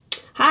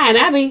Hi, I'm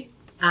Abby.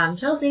 I'm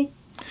Chelsea.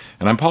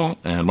 And I'm Paul,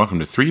 and welcome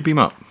to 3 Beam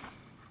Up.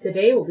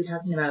 Today we'll be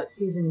talking about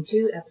Season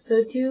 2,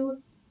 Episode 2,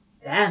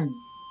 Bem.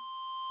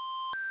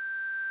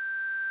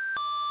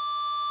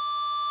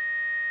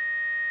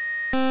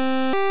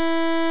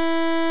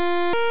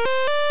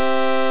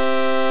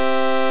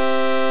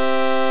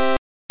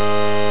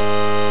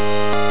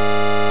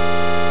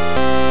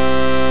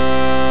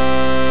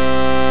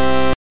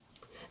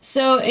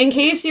 So, in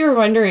case you were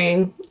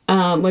wondering,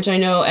 which I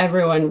know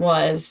everyone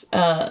was,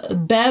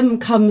 Bem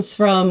comes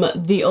from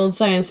the old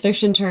science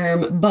fiction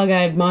term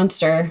bug-eyed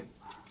monster.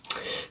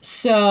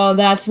 So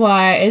that's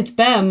why it's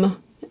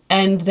Bem,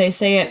 and they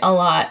say it a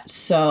lot.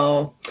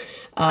 So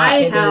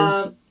I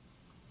have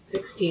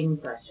 16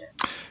 questions.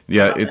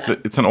 Yeah,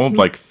 it's an old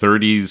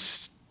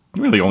 30s,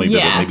 really only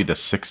maybe the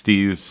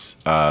 60s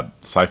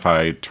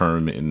sci-fi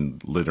term in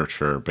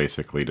literature,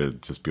 basically to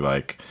just be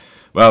like,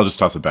 well, just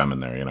toss a Bem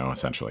in there,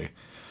 essentially.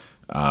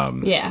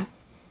 Yeah.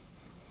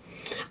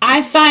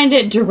 I find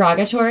it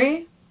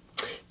derogatory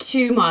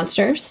to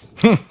monsters,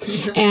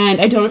 and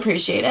I don't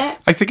appreciate it.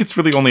 I think it's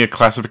really only a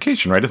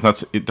classification, right?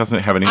 It doesn't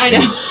have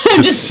anything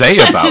to say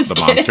about the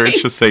monster.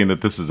 It's just saying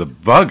that this is a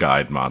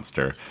bug-eyed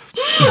monster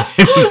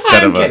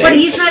instead of a. But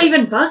he's not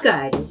even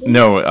bug-eyed, is he?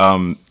 No. I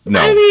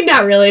mean,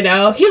 not really.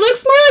 No, he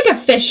looks more like a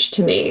fish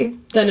to me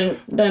than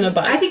a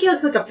bug. I think he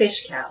looks like a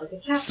fish cat, like a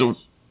catfish. So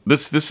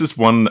this is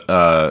one.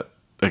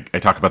 I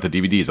talk about the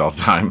DVDs all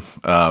the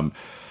time.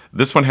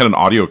 This one had an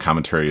audio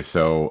commentary,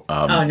 so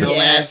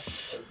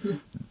yes.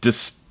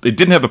 It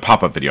didn't have the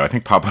pop-up video. I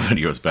think pop-up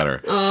video is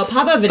better. Oh,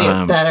 pop-up video is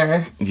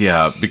better.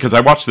 Yeah, because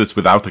I watched this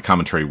without the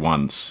commentary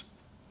once,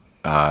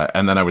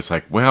 and then I was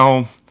like,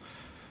 well,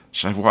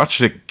 should I watch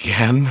it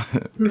again?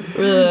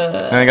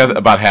 And I got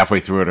about halfway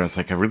through it, and I was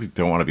like, I really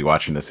don't want to be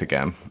watching this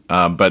again.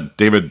 But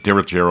David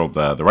Gerald,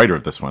 the writer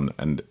of this one,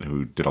 and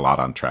who did a lot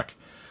on Trek,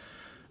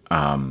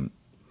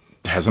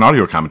 has an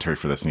audio commentary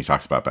for this, and he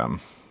talks about Bem.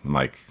 I'm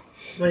like,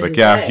 he's like,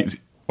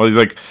 he's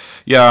like,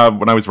 yeah.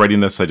 When I was writing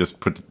this, I just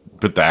put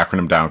the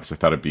acronym down because I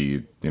thought it'd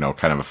be,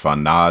 kind of a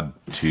fun nod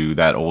to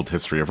that old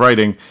history of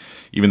writing,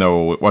 even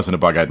though it wasn't a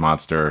bug-eyed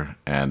monster.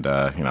 And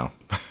you're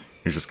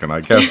just gonna,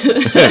 I guess,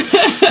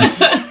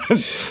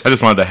 I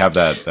just wanted to have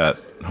that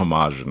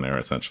homage in there,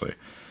 essentially.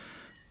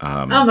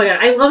 Oh my god,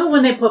 I love it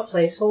when they put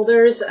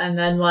placeholders and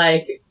then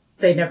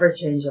they never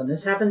change them.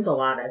 This happens a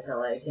lot, I feel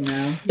like,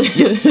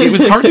 It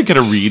was hard to get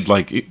a read.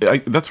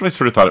 That's what I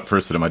sort of thought at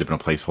first, that it might have been a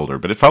placeholder.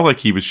 But it felt like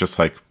he was just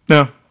like,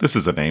 no, this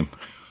is a name.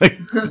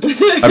 I'm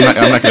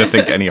not going to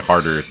think any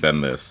harder than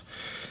this.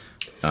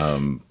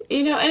 And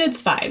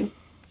it's fine.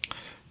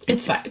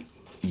 It's fine.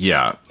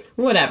 Yeah.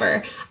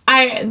 Whatever.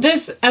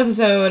 This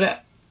episode,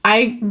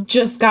 I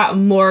just got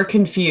more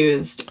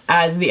confused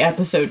as the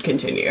episode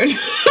continued.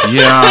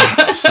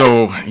 Yeah.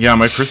 So,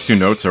 my first two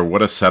notes are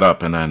what a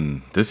setup, and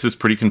then this is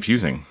pretty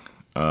confusing.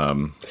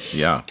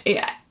 Yeah.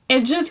 Yeah.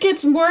 It just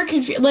gets more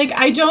confusing.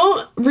 I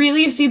don't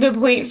really see the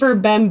point for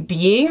Bem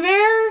being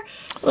there,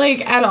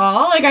 at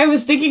all. I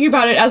was thinking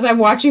about it as I'm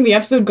watching the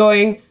episode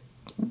going,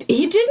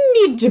 he didn't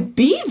need to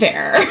be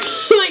there.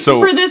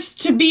 For this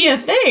to be a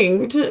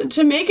thing,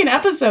 to make an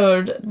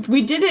episode,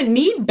 we didn't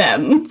need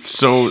Bem.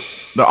 So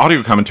the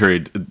audio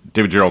commentary,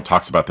 David Gerald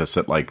talks about this,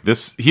 that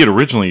this, he had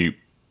originally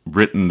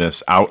written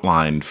this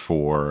outline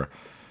for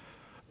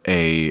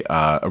a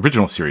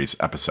original series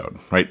episode,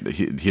 right?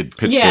 He had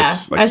pitched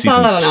this I season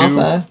saw that on 2.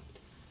 Alpha.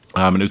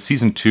 And it was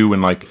season 2,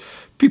 and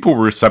people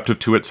were receptive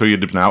to it, so he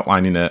had been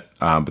outlining it.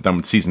 But then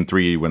with season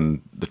 3,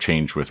 when the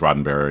change with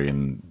Roddenberry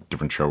and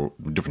different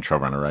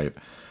showrunner, right?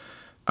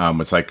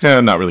 Was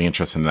not really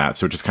interested in that,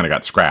 so it just kind of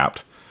got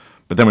scrapped.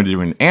 But then when they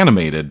were doing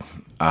animated,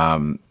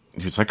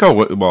 he was like,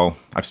 oh, well,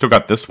 I've still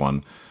got this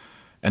one.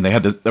 And they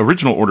had the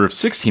original order of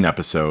 16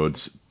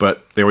 episodes,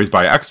 but they always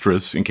buy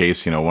extras in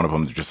case, one of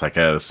them is just like,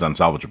 this is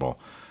unsalvageable.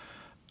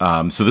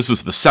 So this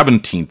was the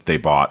 17th they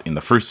bought in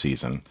the first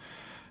season.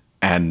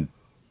 And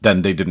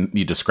then they didn't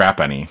need to scrap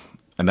any.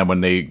 And then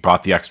when they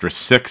bought the extra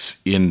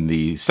 6 in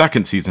the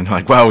second season, they're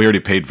like, well, we already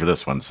paid for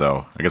this one,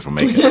 so I guess we'll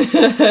make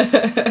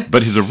it.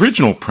 But his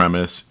original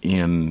premise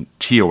in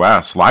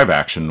TOS live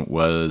action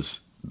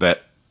was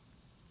that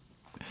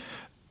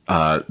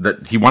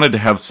that he wanted to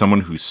have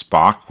someone who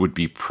Spock would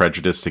be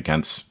prejudiced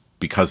against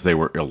because they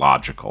were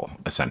illogical,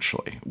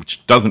 essentially,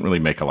 which doesn't really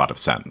make a lot of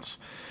sense.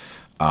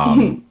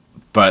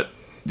 But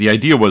the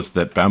idea was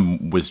that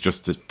Bem was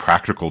just a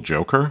practical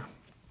joker,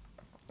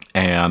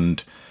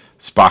 and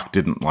Spock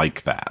didn't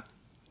like that.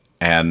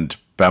 And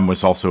Bem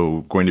was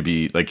also going to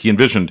be, he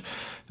envisioned,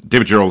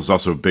 David Gerald is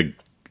also big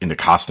into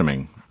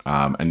costuming,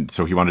 and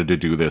so he wanted to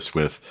do this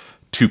with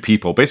 2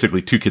 people,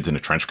 basically 2 kids in a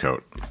trench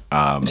coat.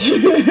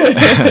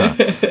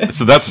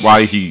 So that's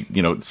why he,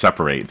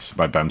 separates,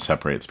 why Bem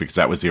separates, because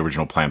that was the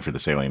original plan for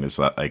this alien, is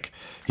that,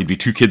 he'd be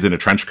 2 kids in a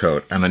trench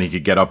coat, and then he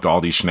could get up to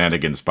all these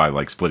shenanigans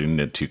by, splitting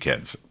into 2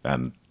 kids,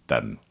 and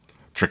then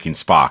tricking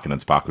Spock, and then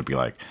Spock would be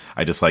like,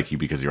 I dislike you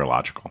because you're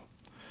illogical.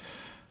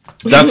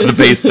 That's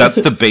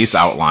the base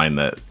outline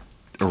that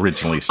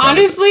originally started.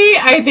 Honestly,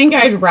 I think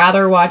I'd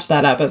rather watch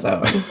that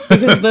episode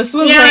because this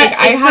was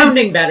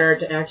sounding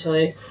better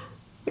actually.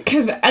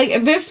 Because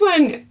this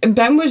one,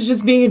 Ben was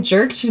just being a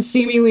jerk to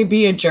seemingly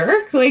be a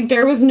jerk. Like,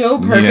 there was no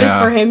purpose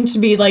for him to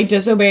be, like,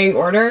 disobeying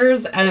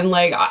orders. And,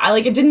 like,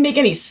 it didn't make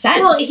any sense.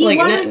 Well,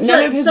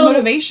 none of his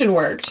motivation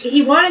worked.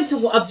 He wanted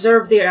to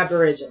observe the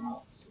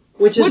Aboriginals,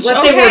 which is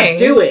what they were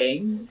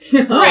doing.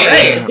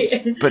 Right.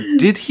 Yeah. But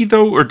did he,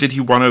 though? Or did he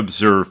want to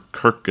observe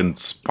Kirk and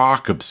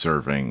Spock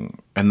observing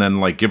and then,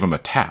 like, give him a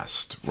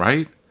test,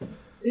 right?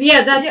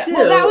 Yeah, that too.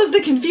 Well, that was the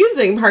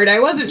confusing part.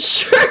 I wasn't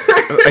sure.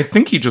 I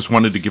think he just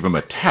wanted to give him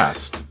a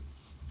test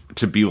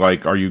to be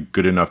like, are you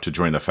good enough to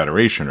join the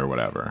Federation or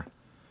whatever?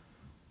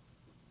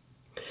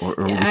 Or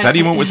was that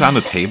even what was on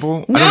the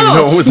table? No, I don't even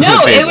know what was on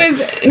the table.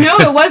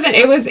 It wasn't.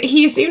 It was,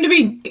 he seemed to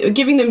be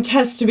giving them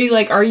tests to be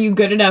like, are you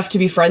good enough to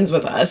be friends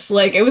with us?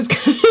 Like, it was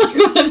kind of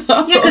like one of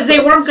those. Yeah, because they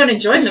weren't going to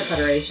join the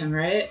Federation,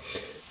 right?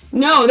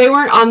 No, they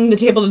weren't on the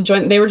table to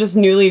join. They were just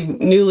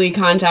newly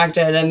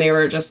contacted, and they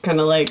were just kind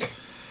of like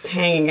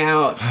hanging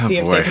out to see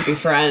if they could be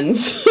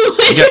friends.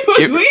 It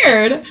was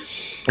weird.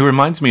 It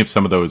reminds me of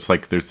some of those,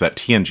 like, there's that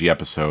TNG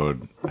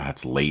episode,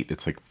 it's late,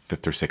 it's like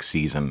 5th or 6th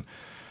season,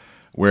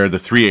 where the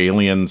 3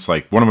 aliens,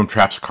 like, one of them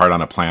traps Picard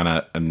on a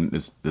planet, and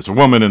there's a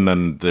woman, and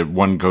then the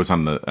one goes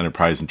on the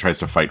Enterprise and tries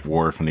to fight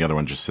Worf, and the other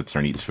one just sits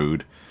there and eats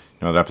food.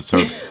 You know that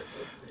episode?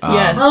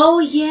 Yes. Oh,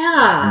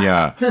 yeah.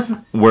 Yeah.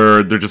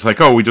 Where they're just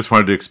like, oh, we just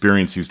wanted to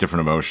experience these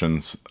different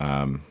emotions.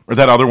 Or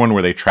that other one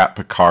where they trap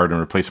Picard and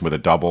replace him with a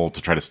double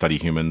to try to study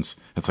humans.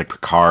 It's like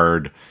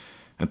Picard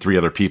and 3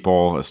 other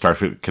people, a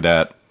Starfleet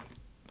cadet.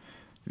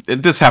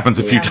 This happens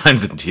a few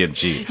times in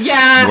TNG.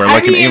 Yeah. Where,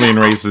 like, an alien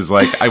race is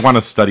like, I want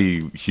to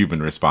study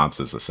human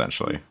responses,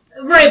 essentially.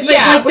 Right,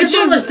 but this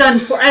one was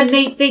done poor. And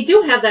they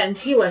do have that in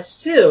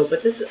TOS, too. But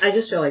I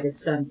just feel like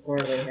it's done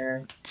poorly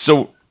here.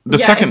 So...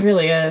 it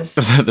really is.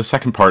 The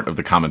second part of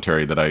the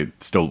commentary that I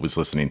still was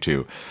listening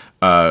to,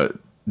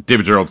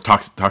 David Gerrold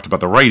talked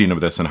about the writing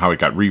of this and how it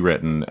got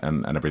rewritten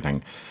and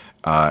everything.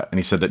 And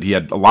he said that he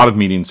had a lot of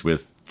meetings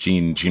with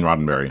Gene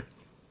Roddenberry.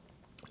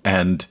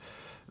 And,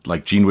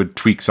 like, Gene would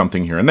tweak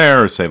something here and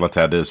there or say, let's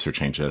add this or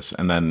change this.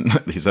 And then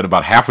he said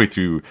about halfway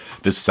through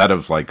this set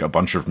of, like, a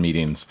bunch of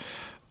meetings,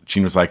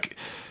 Gene was like,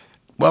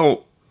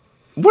 well,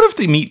 what if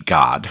they meet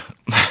God?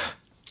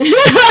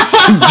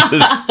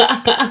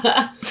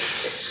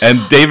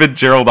 And David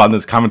Gerrold on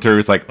this commentary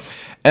was like,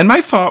 and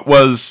my thought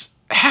was,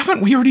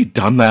 haven't we already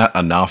done that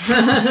enough?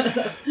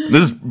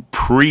 This is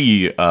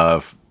pre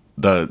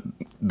the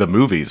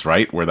movies,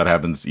 right? Where that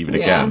happens even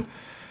again.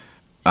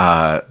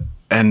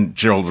 And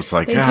Gerrold was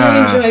like, they do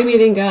enjoy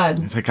meeting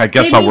God. It's like, I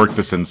guess I'll work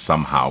this in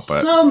somehow.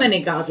 But so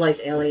many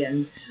godlike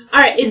aliens. All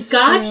right, is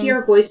God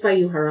here voiced by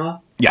Uhura?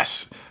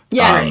 Yes.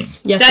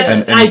 Yes.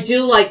 I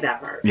do like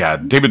that part. Yeah,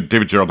 David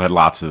Gerrold had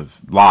lots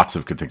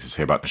of good things to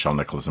say about Nichelle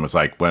Nicholas, and was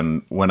like,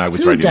 when I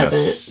was writing this,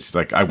 it's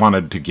like I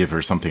wanted to give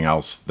her something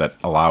else that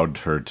allowed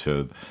her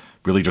to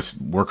really just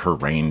work her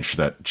range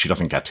that she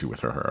doesn't get to with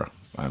her.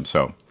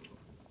 So,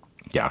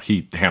 yeah,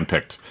 he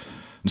handpicked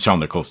Nichelle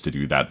Nicholas to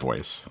do that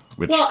voice,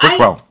 which worked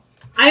well.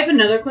 I have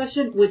another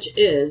question, which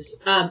is,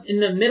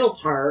 in the middle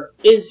part,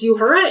 is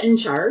Uhura in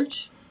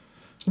charge?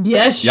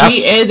 Yes,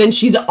 she is, and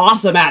she's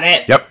awesome at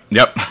it.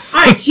 Yep.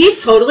 All right, she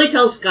totally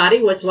tells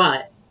Scotty what's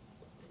what.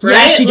 Right?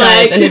 Yeah, she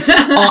does, and it's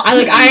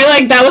I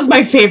like that was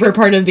my favorite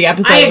part of the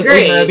episode. I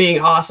agree. With her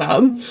being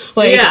awesome.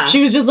 Like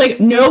she was just like,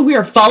 "No, we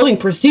are following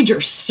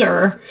procedure,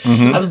 sir."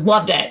 Mm-hmm. I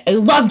loved it. I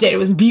loved it. It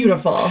was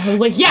beautiful. I was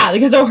like, "Yeah,"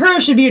 because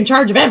Uhura should be in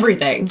charge of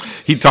everything.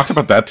 He talked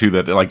about that too.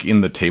 That like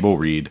in the table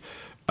read,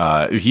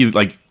 he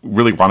like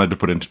really wanted to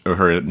put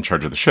her in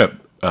charge of the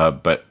ship,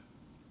 but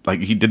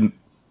like he didn't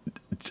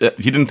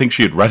think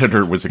she had read it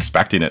or was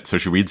expecting it, so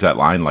she reads that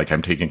line like,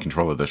 I'm taking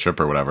control of the ship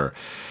or whatever,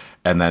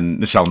 and then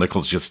Nichelle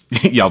Nichols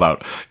just yelled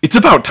out, "It's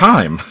about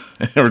time,"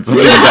 or something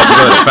like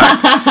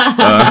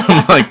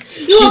that. Like,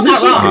 she's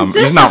not wrong.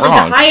 She's not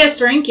wrong. The highest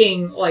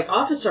ranking like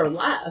officer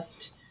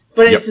left,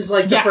 but this is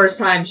like the first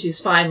time she's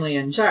finally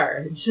in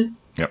charge.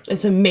 Yep,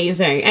 it's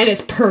amazing and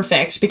it's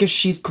perfect because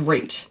she's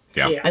great.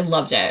 Yeah, yes. I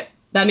loved it.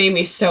 That made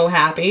me so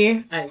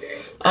happy. I agree.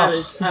 I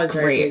was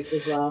very pleased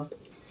as well.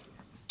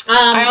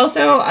 I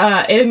also,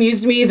 it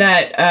amused me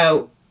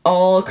that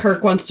all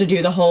Kirk wants to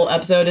do the whole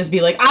episode is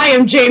be like, I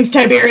am James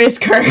Tiberius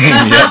Kirk.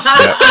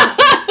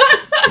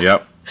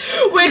 Yep.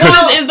 Which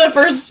is the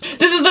first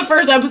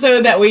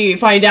episode that we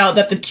find out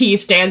that the T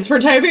stands for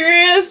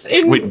Tiberius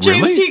in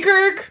James T.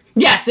 Kirk.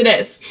 Yes, it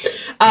is.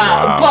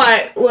 Wow.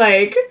 But,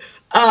 like,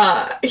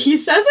 he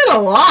says it a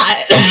lot.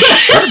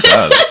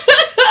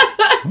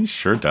 He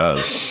sure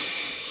does.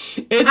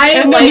 And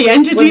then the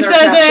entity says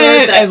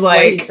it, and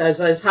like what he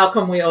says is, "How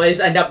come we always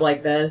end up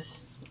like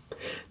this?"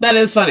 That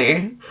is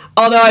funny.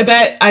 Although I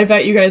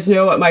bet you guys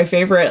know what my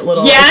favorite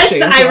little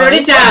I wrote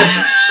it down.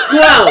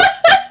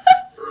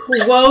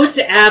 Quote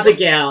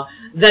Abigail.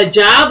 the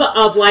job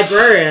of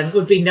librarian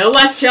would be no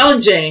less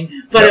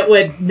challenging, but it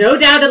would no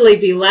doubtedly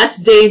be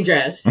less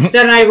dangerous.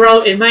 Then I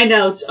wrote in my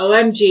notes,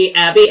 OMG,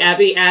 Abby,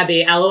 Abby,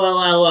 Abby, LOL,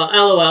 LOL,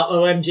 LOL,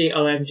 OMG,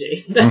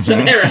 OMG. That's what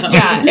I wrote.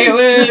 Yeah,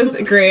 it was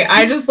great.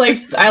 I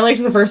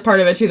liked the first part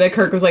of it too, that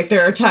Kirk was like,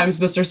 there are times,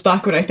 Mr.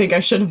 Spock, when I think I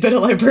should have been a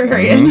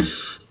librarian.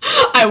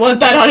 I want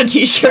that on a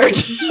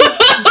t-shirt.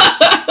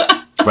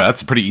 But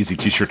that's a pretty easy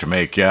t-shirt to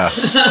make, yeah.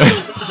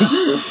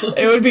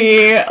 It would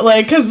be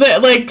like, because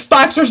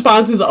Spock's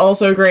response is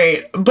also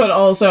great, but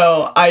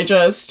also I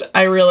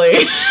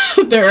really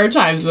there are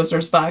times, Mr.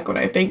 Spock, when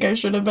I think I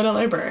should have been a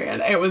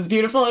librarian. It was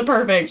beautiful and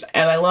perfect,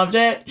 and I loved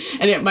it,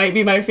 and it might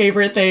be my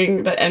favorite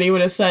thing that anyone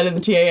has said in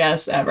the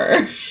TAS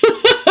ever.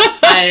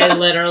 I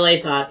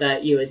literally thought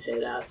that you would say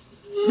that.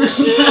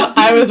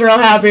 I was real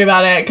happy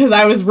about it because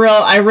I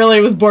really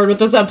was bored with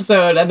this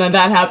episode, and then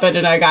that happened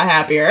and I got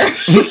happier.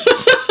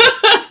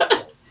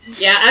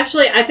 Yeah,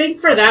 actually, I think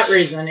for that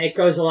reason it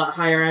goes a lot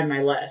higher on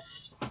my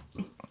list.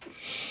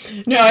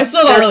 No, I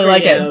still don't really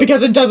like it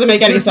because it doesn't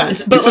make any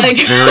sense. But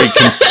it's a very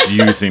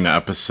confusing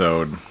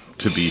episode,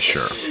 to be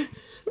sure.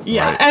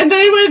 Yeah, right? And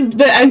then when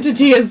the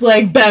entity is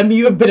like, Bem,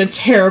 you have been a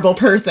terrible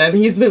person,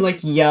 he's been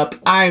like, yup,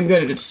 I'm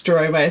going to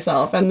destroy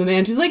myself. And then the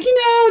entity's like,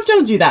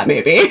 don't do that,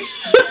 maybe.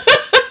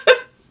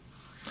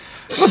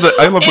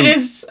 I love when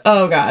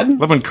oh god. I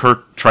love when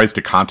Kirk tries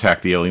to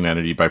contact the alien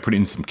entity by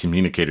putting some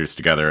communicators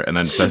together and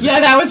then says, yeah,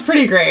 that was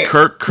pretty great.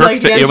 Kirk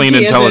like, to alien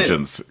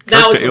intelligence.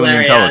 That was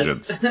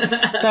hilarious.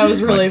 That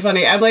was really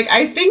funny. I'm like,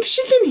 I think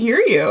she can hear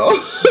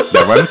you.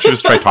 Yeah, why don't you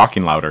just try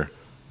talking louder?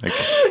 Like,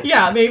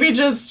 yeah, maybe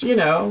just,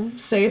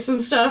 say some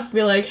stuff.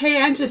 Be like,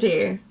 hey,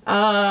 entity,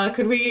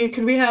 could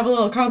we have a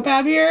little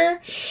confab here?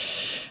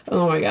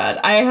 Oh my god.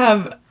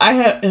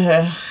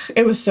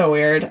 It was so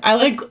weird. I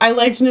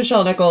liked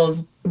Nichelle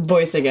Nichols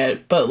voicing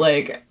it, but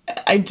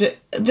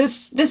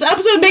this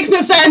episode makes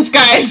no sense,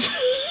 guys.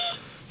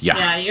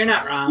 Yeah, you're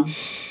not wrong.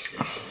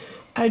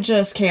 I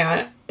just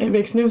can't. It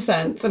makes no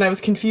sense, and I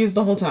was confused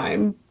the whole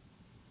time.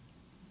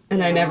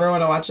 And I never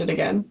want to watch it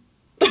again.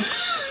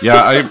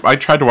 Yeah, I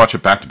tried to watch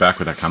it back to back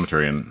with that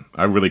commentary, and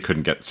I really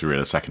couldn't get through it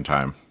a second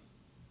time.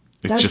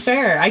 That's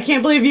fair. I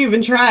can't believe you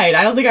even tried.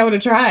 I don't think I would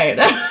have tried.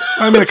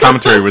 I mean, the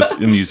commentary was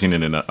amusing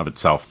in and of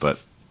itself,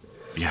 but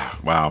yeah,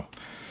 wow.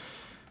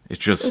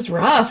 It was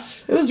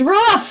rough. It was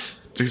rough.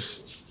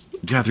 There's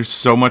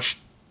so much.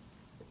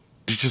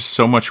 There's just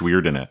so much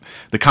weird in it.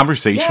 The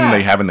conversation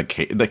they have in the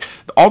cave, like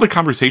all the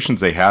conversations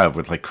they have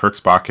with like Kirk,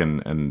 Spock,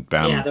 and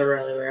Bem. Yeah, they're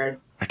really weird.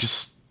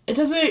 It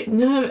doesn't.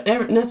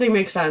 Nothing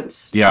makes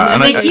sense. Yeah,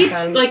 and they keep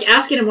like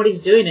asking him what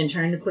he's doing and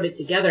trying to put it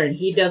together, and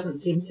he doesn't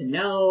seem to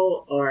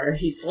know, or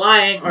he's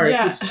lying, or it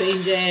keeps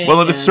changing.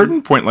 Well, at a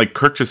certain point, like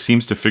Kirk just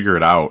seems to figure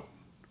it out,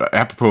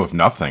 apropos of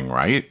nothing,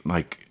 right?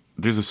 Like,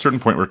 there's a certain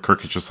point where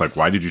Kirk is just like,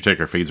 "Why did you take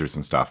our phasers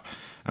and stuff?"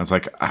 And it's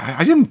like,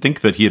 I didn't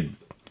think that he had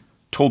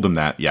told them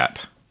that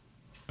yet.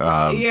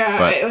 But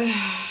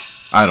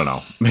I don't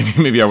know.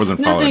 Maybe I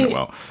wasn't following it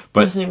well.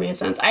 But nothing made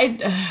sense.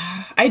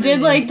 I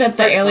did like that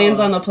the aliens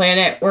on the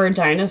planet were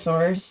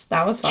dinosaurs.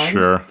 That was fun.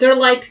 Sure. They're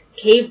like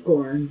cave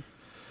gorn.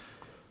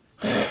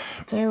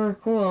 They were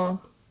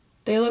cool.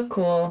 They look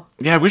cool.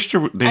 Yeah, I wish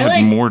they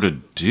had more to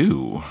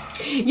do.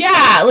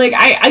 Yeah,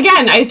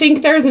 I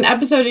think there's an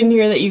episode in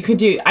here that you could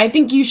do. I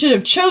think you should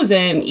have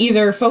chosen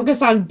either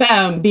focus on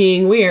Bem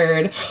being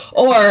weird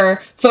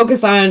or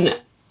focus on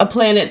a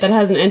planet that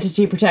has an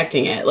entity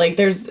protecting it. Like,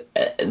 this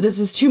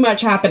is too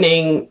much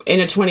happening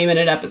in a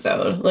 20-minute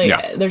episode.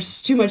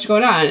 There's too much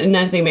going on, and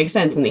nothing makes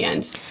sense in the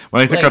end.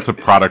 Well, I think that's a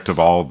product of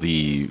all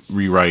the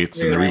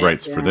rewrites and the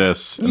rewrites for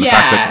this. And the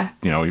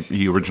fact that,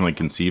 he originally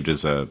conceived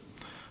as a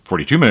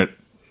 42-minute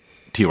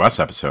TOS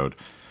episode.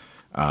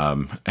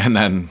 And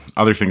then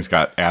other things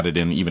got added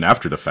in even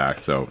after the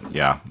fact. So,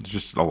 yeah, there's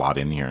just a lot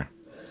in here.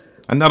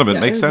 And none of it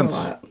makes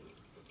sense.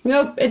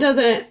 Nope, it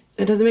doesn't.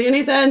 It doesn't make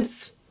any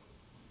sense.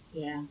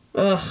 Yeah.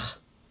 Ugh.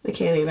 I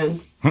can't even.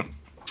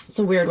 It's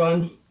a weird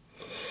one.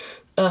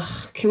 Ugh.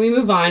 Can we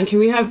move on? Can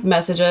we have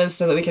messages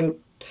so that we can...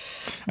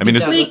 I mean,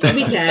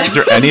 is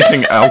there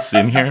anything else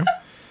in here?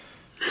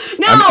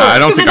 No! I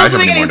don't think I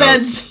have any more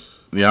sense.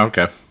 Notes. Yeah,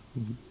 okay.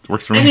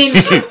 Works for me. I mean,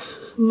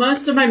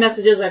 most of my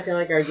messages I feel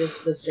like are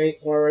just the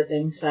straightforward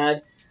things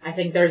said. I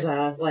think there's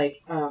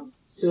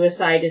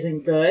suicide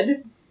isn't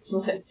good.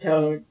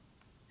 Don't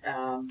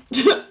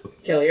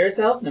kill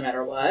yourself no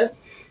matter what.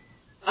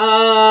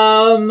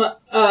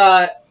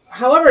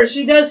 However,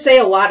 she does say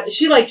a lot.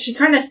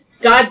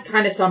 God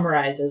kind of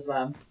summarizes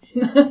them,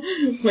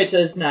 which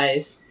is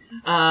nice.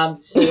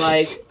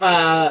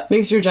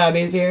 Makes your job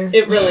easier.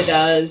 It really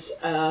does.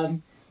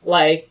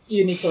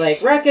 You need to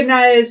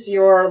recognize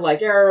your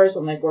errors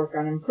and work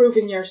on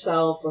improving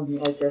yourself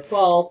and your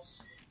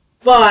faults.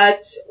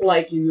 But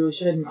you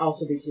shouldn't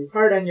also be too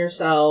hard on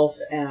yourself,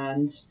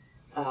 and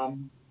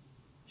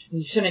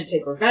you shouldn't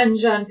take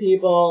revenge on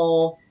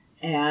people.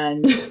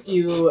 And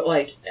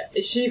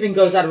she even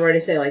goes out of her way to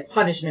say,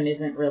 punishment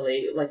isn't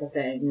really, a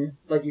thing.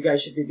 You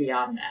guys should be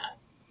beyond that,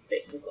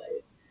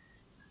 basically.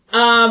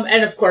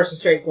 And of course, a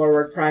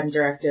straightforward Prime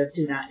directive: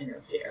 do not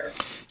interfere.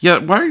 Yeah,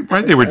 why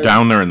they were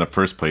down there in the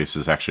first place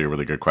is actually a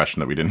really good question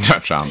that we didn't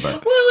touch on.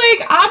 But Well,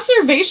 like,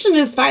 observation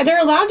is fine. They're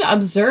allowed to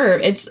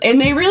observe. And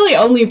they really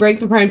only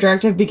break the Prime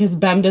Directive because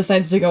Bem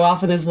decides to go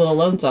off in his little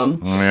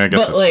lonesome. yeah, I guess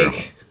But,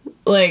 that's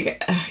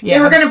like, true. yeah.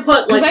 They were going to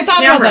put, 'Cause like, I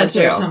thought about cameras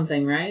that or too.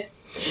 something, right?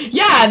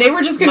 Yeah, they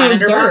were just going to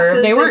Monitor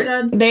observe.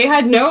 boxes, They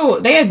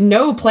had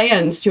no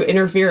plans to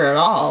interfere at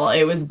all.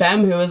 It was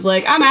Bem who was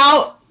like, I'm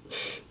out.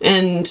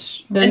 And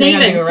then And they they had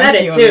to even go said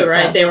rescue it him too, and right?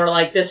 stuff. They were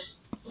like, this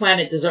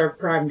planet deserved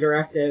Prime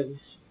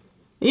directive.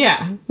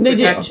 Yeah, they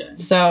Protection.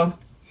 do. So,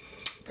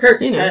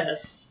 Kirk's You know.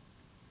 pissed.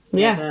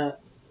 yeah,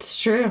 But,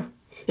 it's true.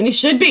 And he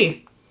should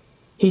be.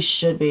 He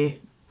should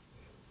be.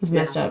 He's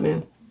messed up,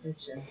 man.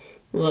 it's true.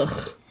 Ugh.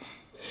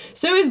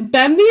 So is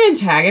Bem the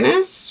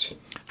antagonist?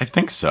 I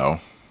think so.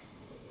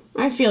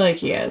 I feel like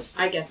he is.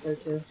 I guess so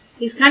too.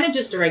 He's kind of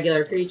just a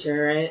regular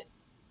creature, right?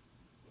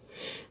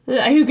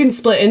 Who can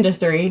split into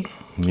three.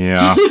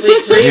 Yeah,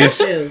 Wait, 3 or He's-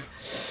 2?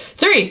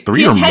 Three.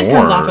 three His or head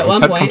more. comes off at His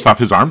one head point. comes off.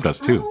 His arm does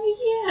too.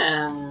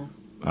 Oh,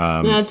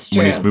 yeah. That's true.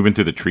 When he's moving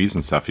through the trees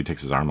and stuff, he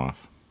takes his arm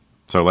off.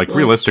 So, like, That's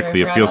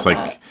realistically, true. I it feels forgot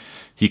like about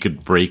he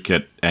could break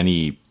at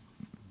any,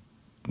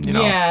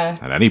 Yeah,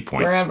 at any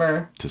point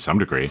wherever. to some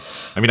degree.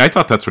 I mean, I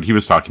thought that's what he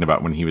was talking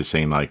about when he was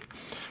saying, like,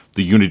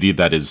 the unity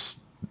that is,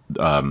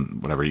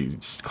 whatever he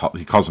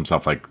calls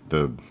himself, like,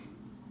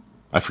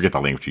 I forget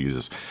the language he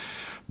uses.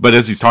 But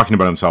as he's talking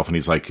about himself and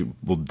he's like,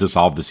 we'll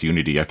dissolve this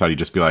unity, I thought he'd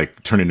just be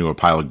like, turn into a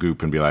pile of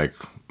goop and be like,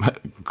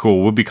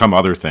 cool, we'll become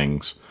other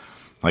things.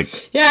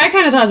 Like, Yeah, I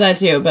kind of thought that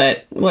too,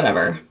 but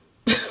whatever.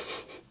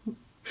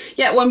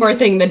 Yeah, one more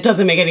thing that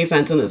doesn't make any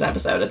sense in this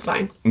episode. It's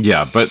fine.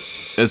 yeah, but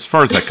as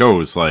far as that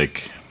goes,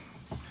 like,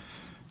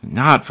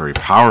 not very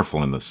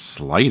powerful in the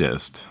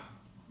slightest.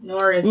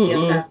 Nor is he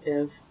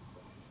effective.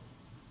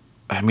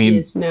 I mean,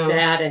 He's No.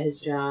 bad at his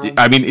job.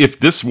 if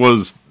this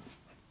was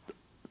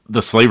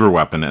the slaver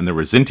weapon and there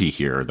was Zinti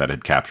here that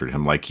had captured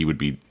him, like, he would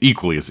be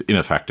equally as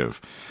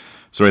ineffective.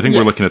 So I think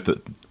we're Yes. looking at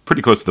the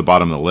pretty close to the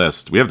bottom of the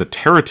list. We have the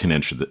Terratin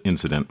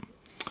incident.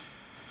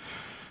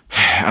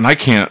 And I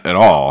can't at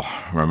all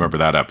remember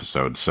that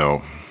episode.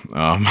 So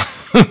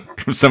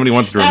if somebody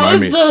wants to That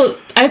remind was me.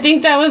 I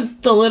think that was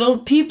the little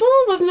people.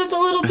 Wasn't it the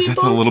little Is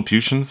people? that the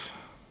Lilliputians?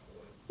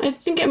 I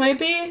think it might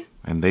be.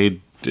 And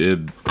they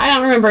did I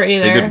don't remember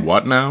either. They did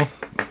what now?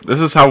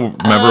 This is how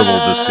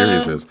memorable this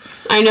series is.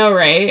 I know,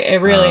 right?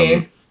 It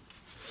really.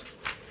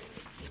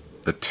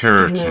 The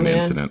Terratin man.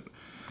 incident.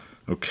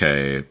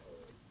 Okay.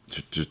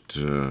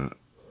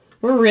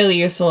 We're really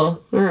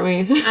useful, aren't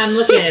we? I'm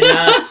looking it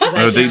up because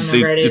I can't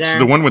remember it it's either.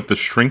 the one with the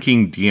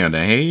shrinking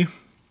DNA.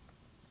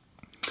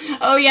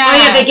 Oh yeah. Oh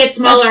yeah, they get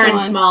smaller That's the and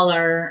one.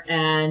 smaller,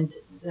 and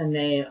then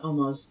they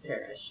almost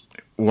perish.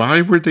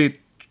 Why were they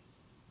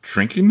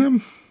shrinking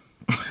them?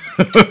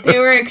 They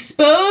were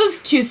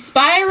exposed to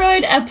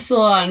spiroid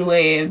epsilon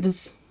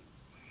waves,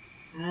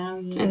 Oh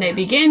yeah. and they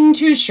begin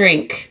to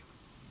shrink.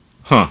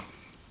 Huh.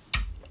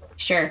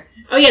 Sure.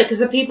 Oh yeah, because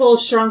the people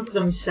shrunk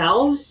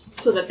themselves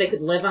so that they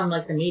could live on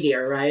like the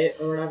meteor, right,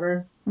 or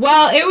whatever.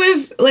 Well, it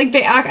was like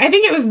I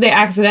think it was they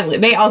accidentally.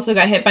 They also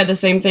got hit by the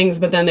same things,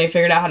 but then they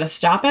figured out how to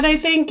stop it. I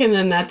think, and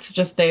then that's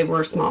just they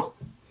were small.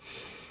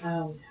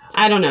 Oh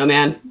I don't know,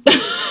 man.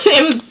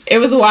 it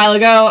was a while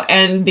ago,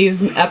 and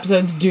these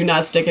episodes do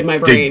not stick in my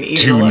brain. They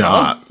even do a little.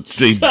 not.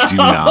 They do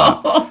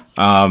not.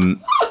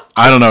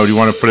 I don't know. Do you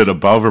want to put it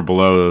above or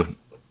below?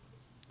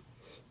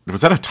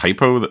 Was that a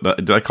typo?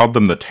 I called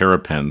them the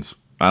Terrapins.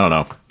 I don't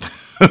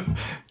know.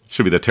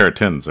 Should be the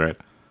Terratins, right?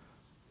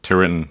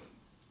 Terran.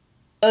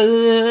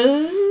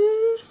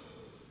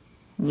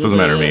 Doesn't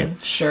matter to me.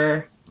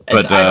 Sure.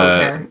 But I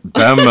don't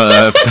care.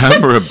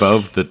 them are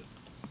above the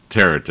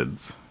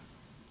Terratins.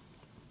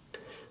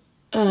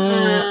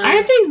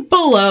 I think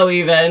below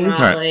even.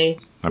 probably.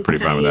 I'm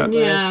pretty fine with that.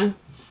 Yeah.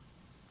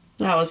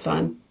 That was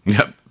fun.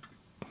 Yep.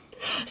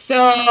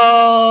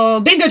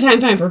 So bingo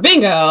time for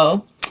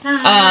bingo.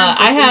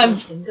 I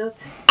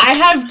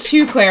have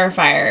two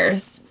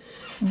clarifiers.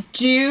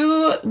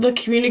 Do the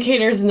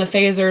communicators and the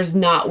phasers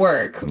not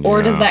work?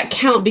 Or does Yeah. that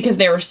count because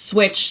they were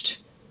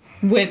switched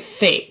with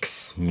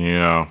fakes?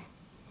 Yeah.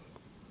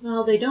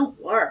 Well, they don't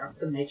work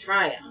when they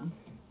try them.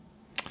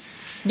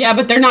 Yeah,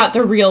 but they're not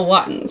the real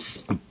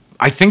ones.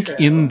 I think True.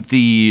 in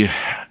the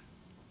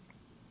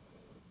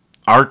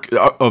arc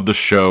of the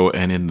show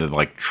and in the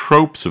like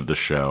tropes of the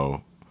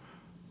show,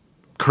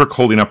 Kirk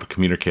holding up a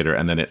communicator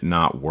and then it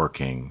not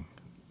working,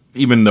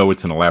 even though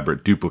it's an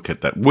elaborate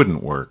duplicate that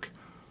wouldn't work,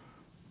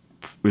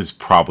 is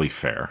probably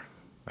fair.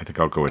 I think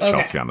I'll go with Okay.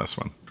 Chelsea on this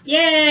one.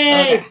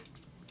 Yay! Okay.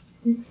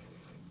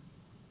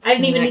 I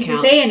didn't even That need to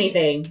say counts.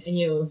 anything, and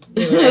you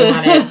really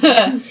want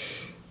it.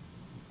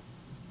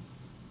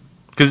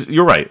 Because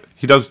you're right,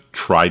 he does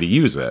try to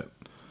use it.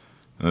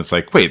 And it's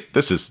like, wait,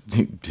 this is,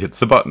 he hits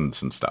the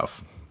buttons and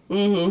stuff.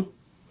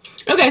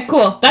 Okay,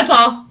 cool. That's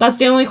all. That's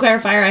the only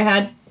clarifier I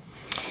had.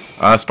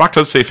 Spock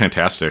does say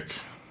fantastic.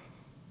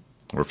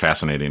 Or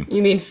fascinating.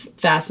 You mean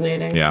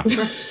fascinating. Yeah.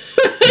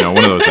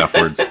 One of those F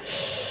words.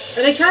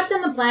 Are they trapped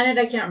on the planet?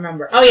 I can't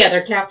remember. Oh yeah,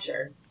 they're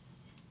captured.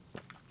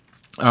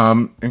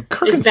 And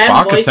Kirk Is and Ben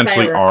Spock voiced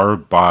essentially by- are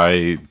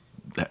by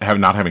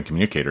not having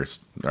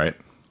communicators, right?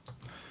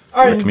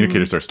 Or The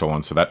communicators are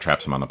stolen, so that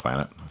traps them on the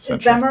planet. is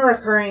Essentially. them a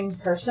recurring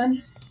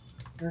person?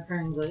 A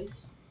recurring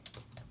voice?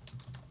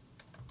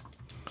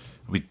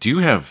 We do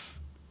have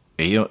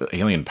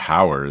alien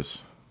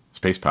powers,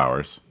 space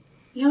powers.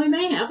 Yeah, we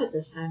may have it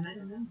this time. I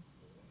don't know.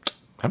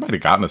 That might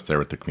have gotten us there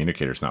with the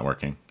communicators not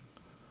working.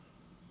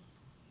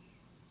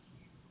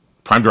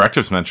 Prime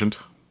directives mentioned.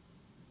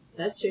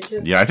 That's true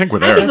too. Yeah, I think we're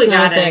I there. think we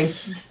That's got not a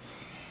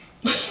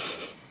it.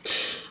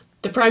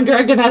 The Prime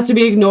Directive has to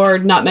be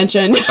ignored, not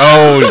mentioned.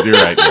 Oh, you're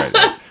right. You're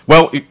right.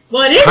 Well, it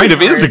Well, it is kind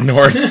of is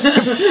ignored.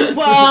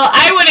 Well,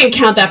 I wouldn't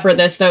count that for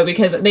this though,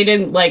 because they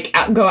didn't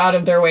go out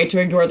of their way to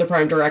ignore the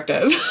Prime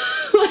Directive.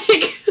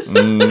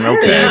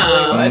 Okay.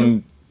 Yeah.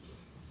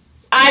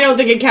 I don't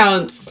think it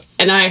counts,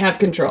 and I have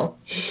control.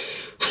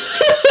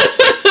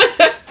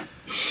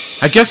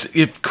 I guess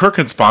if Kirk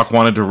and Spock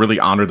wanted to really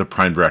honor the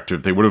Prime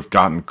Directive, they would have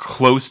gotten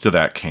close to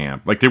that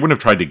camp. Like, they wouldn't have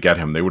tried to get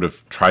him. They would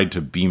have tried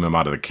to beam him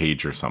out of the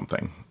cage or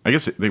something. I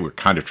guess they were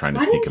kind of trying to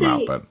Why sneak didn't him out,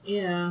 they- but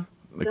yeah.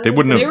 like, they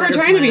wouldn't They have. were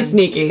trying to be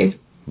sneaky.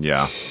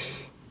 Yeah.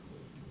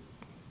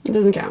 It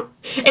doesn't count.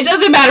 It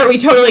doesn't matter. We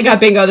totally got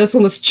bingo. This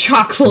one was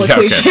chock full of Yeah,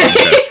 okay,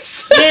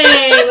 cliches.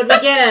 Yay! What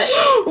did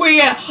we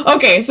get?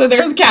 Okay, so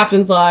there's the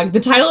captain's log.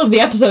 The title of the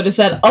episode is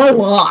said a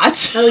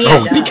lot. Oh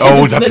yeah. Oh, duh.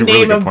 oh, it's that's the a really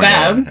name good of point.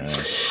 Bem.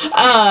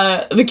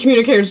 Yeah. The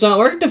communicators don't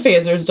work. The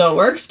phasers don't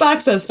work.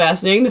 Spock says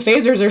fascinating. The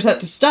phasers are set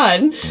to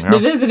stun. Yeah. The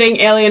visiting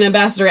alien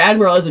ambassador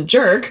admiral is a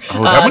jerk.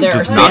 Oh, that one there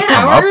does are not space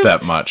come powers. up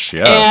that much.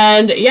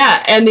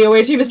 Yeah. And the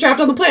away team is trapped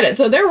on the planet.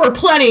 So there were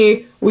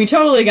plenty. We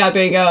totally got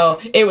bingo.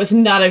 It was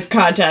not a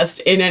contest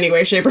in any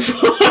way, shape, or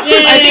form.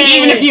 I think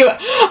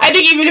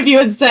even if you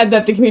had said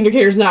that the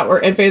communicators not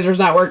work and phasers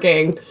not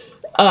working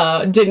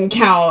didn't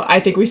count, I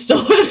think we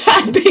still would have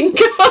had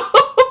bingo.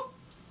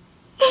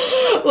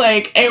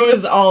 Like, it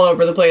was all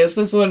over the place.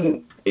 This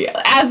one,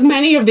 as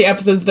many of the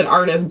episodes that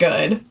aren't as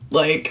good,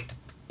 like,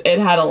 it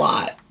had a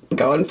lot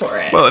going for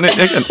it. Well, and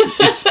again,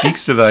 it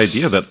speaks to the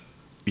idea that,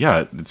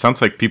 yeah, it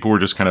sounds like people were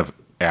just kind of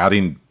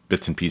adding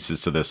bits and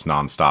pieces to this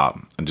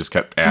nonstop and just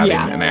kept adding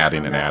Yeah. and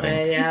adding and That adding.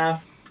 way, yeah.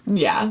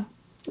 Yeah.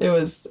 It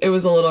was a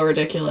little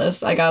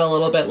ridiculous. I got a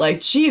little bit like,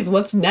 geez,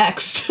 what's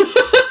next?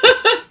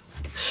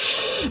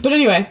 But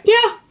anyway,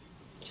 yeah.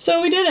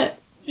 So we did it.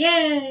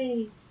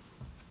 Yay!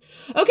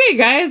 Okay,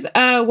 guys,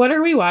 what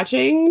are we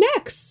watching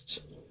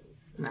next?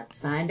 Let's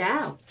find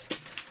out.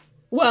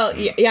 Well,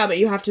 yeah, but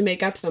you have to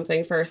make up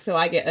something first, so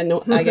I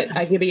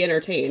can be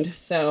entertained.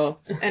 So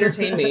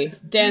entertain me,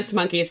 dance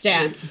monkeys,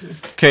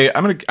 dance. Okay,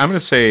 I'm gonna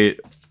say,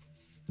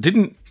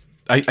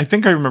 I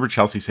think I remember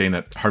Chelsea saying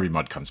that Harvey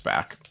Mudd comes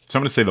back, so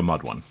I'm gonna say the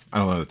Mudd one. I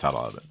don't know the title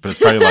of it, but it's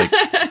probably like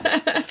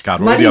God.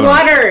 What was Muddy the other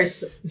one?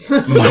 Waters.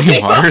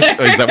 Muddy Waters.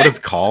 Oh, is that what it's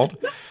called?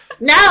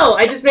 No,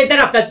 I just made that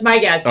up. That's my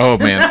guess. Oh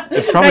man,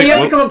 it's probably. No, you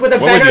have to come up with a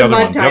what were better the other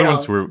Mudd ones? The other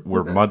title. ones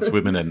were Mudd's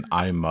Women and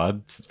I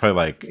Mudd. It's probably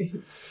like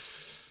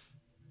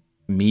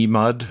Me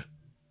Mudd.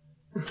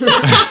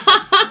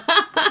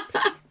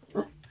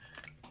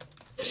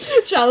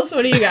 Chalice,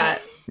 what do you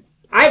got?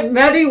 I'm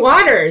Muddy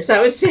Waters. I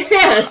was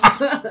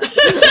yes.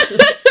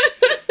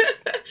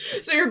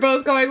 So you're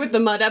both going with the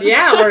Mud episode?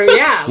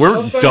 yeah. We're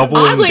Both going-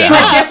 doubling Oddly down.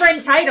 enough-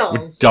 different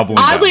titles. Doubling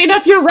Oddly down.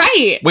 enough, you're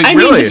right. Wait, I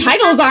really? mean, the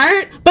titles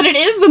aren't, but it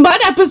is the Mud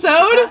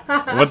episode.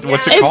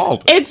 What's it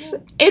called?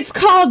 It's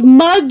called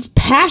Mud's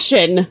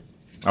Passion.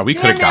 Oh, we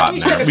could have Damn it, gotten we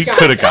there. should've We gotten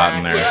could have that.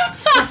 gotten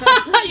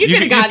there. You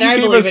could have got there. I If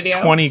you believe gave in us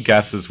you. 20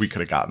 guesses, we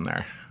could have gotten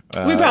there.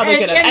 We probably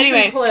could have. And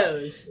Anyway, some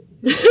clothes.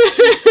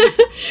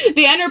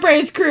 the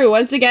Enterprise crew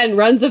once again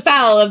runs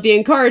afoul of the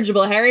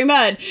incorrigible Harry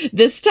Mudd,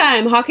 this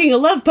time hawking a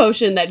love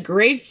potion that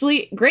greatly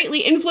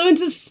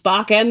influences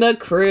Spock and the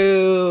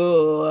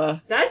crew.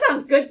 That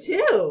sounds good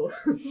too.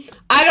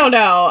 I don't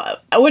know.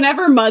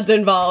 Whenever Mudd's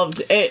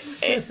involved,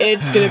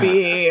 it's going to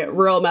be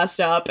real messed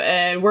up,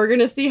 and we're going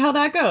to see how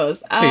that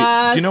goes.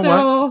 Hey, you know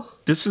so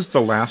what? This is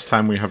the last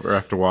time we ever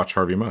have to watch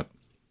Harvey Mudd.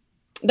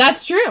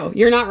 That's true.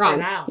 You're not wrong.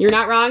 now. You're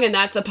not wrong, and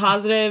that's a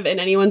positive in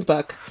anyone's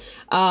book.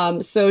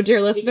 So, dear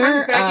He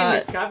listener, comes back in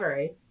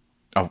Discovery.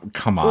 Oh,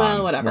 come on.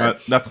 Well, whatever.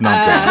 That's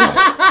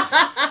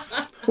not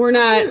good. we're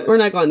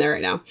not going there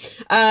right now.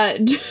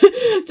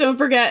 Don't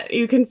forget,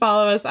 you can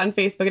follow us on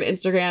Facebook and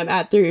Instagram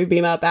at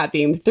 3BeamUp, at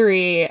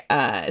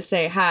Beam3.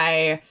 Say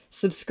hi,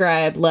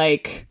 subscribe,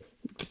 like,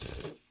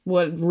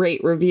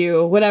 rate,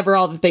 review, whatever,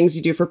 all the things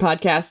you do for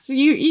podcasts.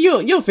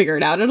 You'll figure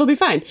it out. It'll be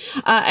fine.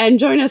 And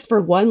join us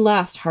for one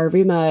last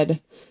Harvey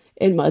Mudd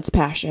in Mudd's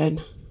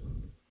Passion.